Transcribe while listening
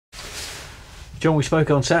John, we spoke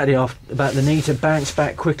on Saturday about the need to bounce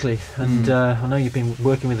back quickly, and I know you've been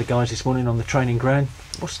working with the guys this morning on the training ground.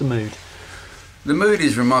 What's the mood? The mood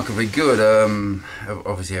is remarkably good.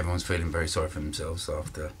 Obviously, everyone's feeling very sorry for themselves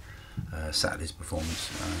after Saturday's performance,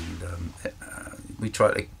 and we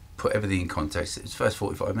try to put everything in context. It's the first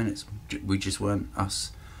 45 minutes. We just weren't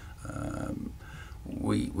us. I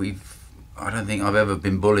don't think I've ever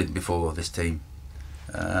been bullied before this team.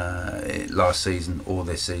 Last season or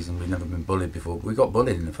this season, we've never been bullied before. We got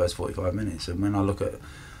bullied in the first 45 minutes, and when I look at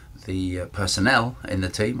the personnel in the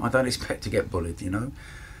team, I don't expect to get bullied. You know,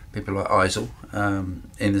 people like Eisel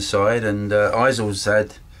in the side, and Eisel's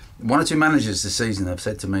had one or two managers this season have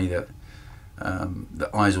said to me that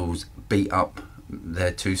Eisel's beat up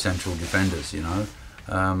their two central defenders. You know,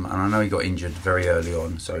 and I know he got injured very early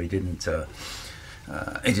on, so he didn't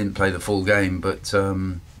play the full game, but.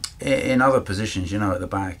 In other positions, you know, at the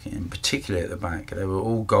back, and particularly at the back, they were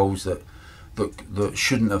all goals that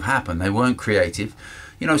shouldn't have happened. They weren't creative.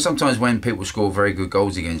 You know, sometimes when people score very good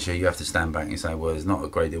goals against you, you have to stand back and say, well, there's not a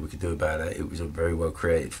great deal we could do about it. It was a very well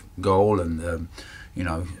created goal, and you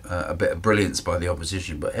know, a bit of brilliance by the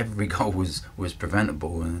opposition. But every goal was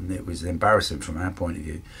preventable, and it was embarrassing from our point of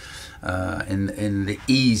view. In the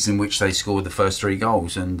ease in which they scored the first three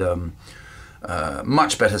goals, and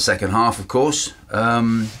much better second half, of course.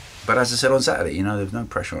 But as I said on Saturday, you know, there was no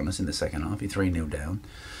pressure on us in the second half. You're 3-0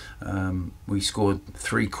 down. We scored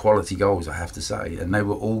 3 quality goals, I have to say, and they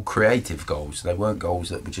were all creative goals. They weren't goals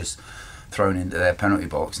that were just thrown into their penalty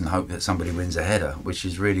box and hope that somebody wins a header, which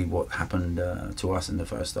is really what happened to us in the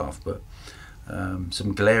first half. But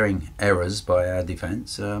some glaring errors by our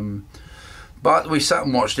defence. But we sat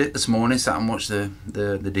and watched it this morning, sat and watched the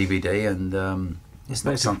DVD, and...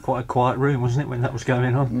 It's quite a quiet room, wasn't it, when that was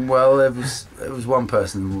going on? Well, it was one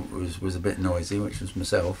person who was a bit noisy, which was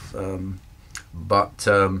myself. But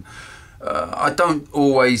I don't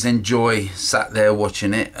always enjoy sat there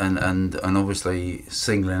watching it and obviously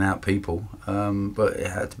singling out people. But it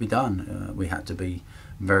had to be done. We had to be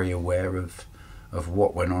very aware of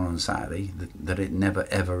what went on Saturday, that it never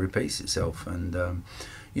ever repeats itself. And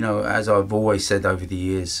you know, as I've always said over the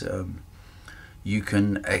years. You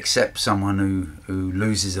can accept someone who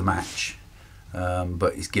loses a match,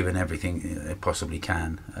 but is given everything they possibly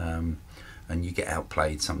can, and you get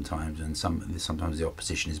outplayed sometimes. And sometimes the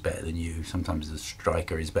opposition is better than you. Sometimes the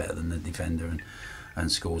striker is better than the defender,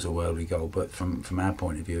 and scores a worldly goal. But from our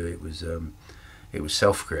point of view, it was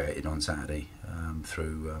self-created on Saturday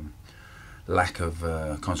through lack of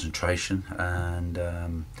concentration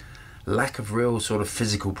and. Lack of real sort of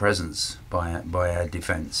physical presence by our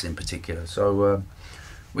defence in particular. So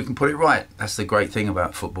we can put it right. That's the great thing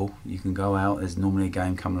about football. You can go out, there's normally a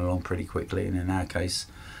game coming along pretty quickly, and in our case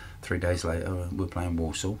 3 days later we're playing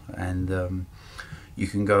Walsall, and you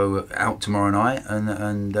can go out tomorrow night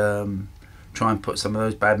and try and put some of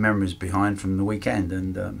those bad memories behind from the weekend.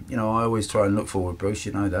 And you know, I always try and look forward, Bruce,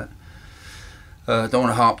 you know that. Don't want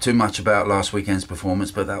to harp too much about last weekend's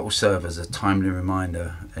performance, but that will serve as a timely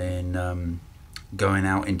reminder in going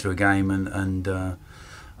out into a game and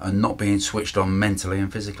not being switched on mentally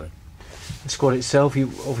and physically. The squad itself,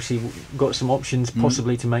 you obviously got some options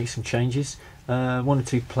possibly to make some changes. 1 or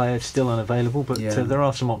 2 players still unavailable, but there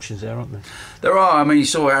are some options there, aren't there? There are. I mean, you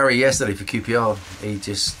saw Harry yesterday for QPR. He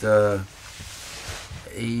just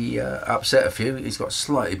upset a few. He's got a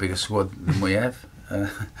slightly bigger squad than we have.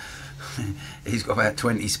 He's got about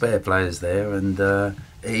 20 spare players there, and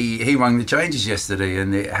he rung the changes yesterday,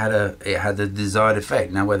 and it had a desired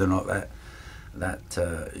effect. Now, whether or not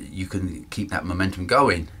that you can keep that momentum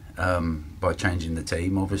going by changing the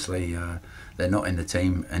team, obviously they're not in the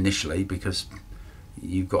team initially because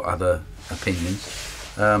you've got other opinions.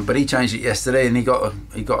 But he changed it yesterday, and he got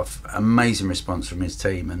an amazing response from his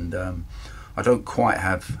team, and I don't quite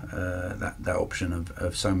have that option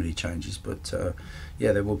of so many changes, but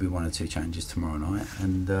yeah, there will be 1 or 2 changes tomorrow night,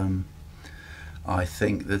 and I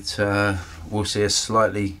think that we'll see a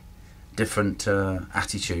slightly different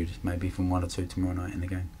attitude maybe from 1 or 2 tomorrow night in the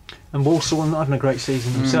game. And Walsall are not having a great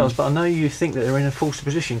season themselves, but I know you think that they're in a false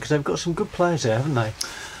position because they've got some good players there, haven't they?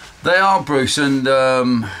 They are, Bruce, and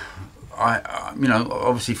I you know,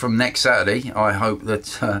 obviously from next Saturday, I hope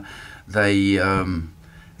that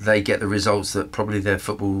they get the results that probably their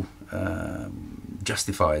football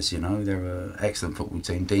justifies. You know, they're an excellent football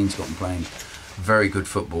team. Dean's got them playing very good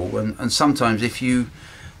football, and sometimes if you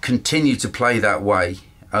continue to play that way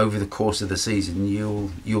over the course of the season,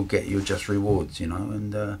 you'll get your just rewards. You know,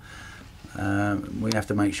 and we have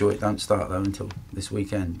to make sure it don't start though until this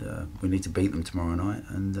weekend. We need to beat them tomorrow night,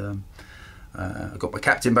 and I got my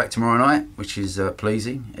captain back tomorrow night, which is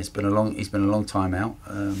pleasing. He's been a long time out.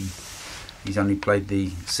 He's only played the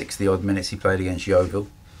 60-odd minutes he played against Yeovil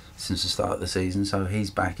since the start of the season, so he's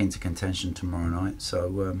back into contention tomorrow night.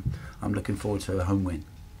 So I'm looking forward to a home win.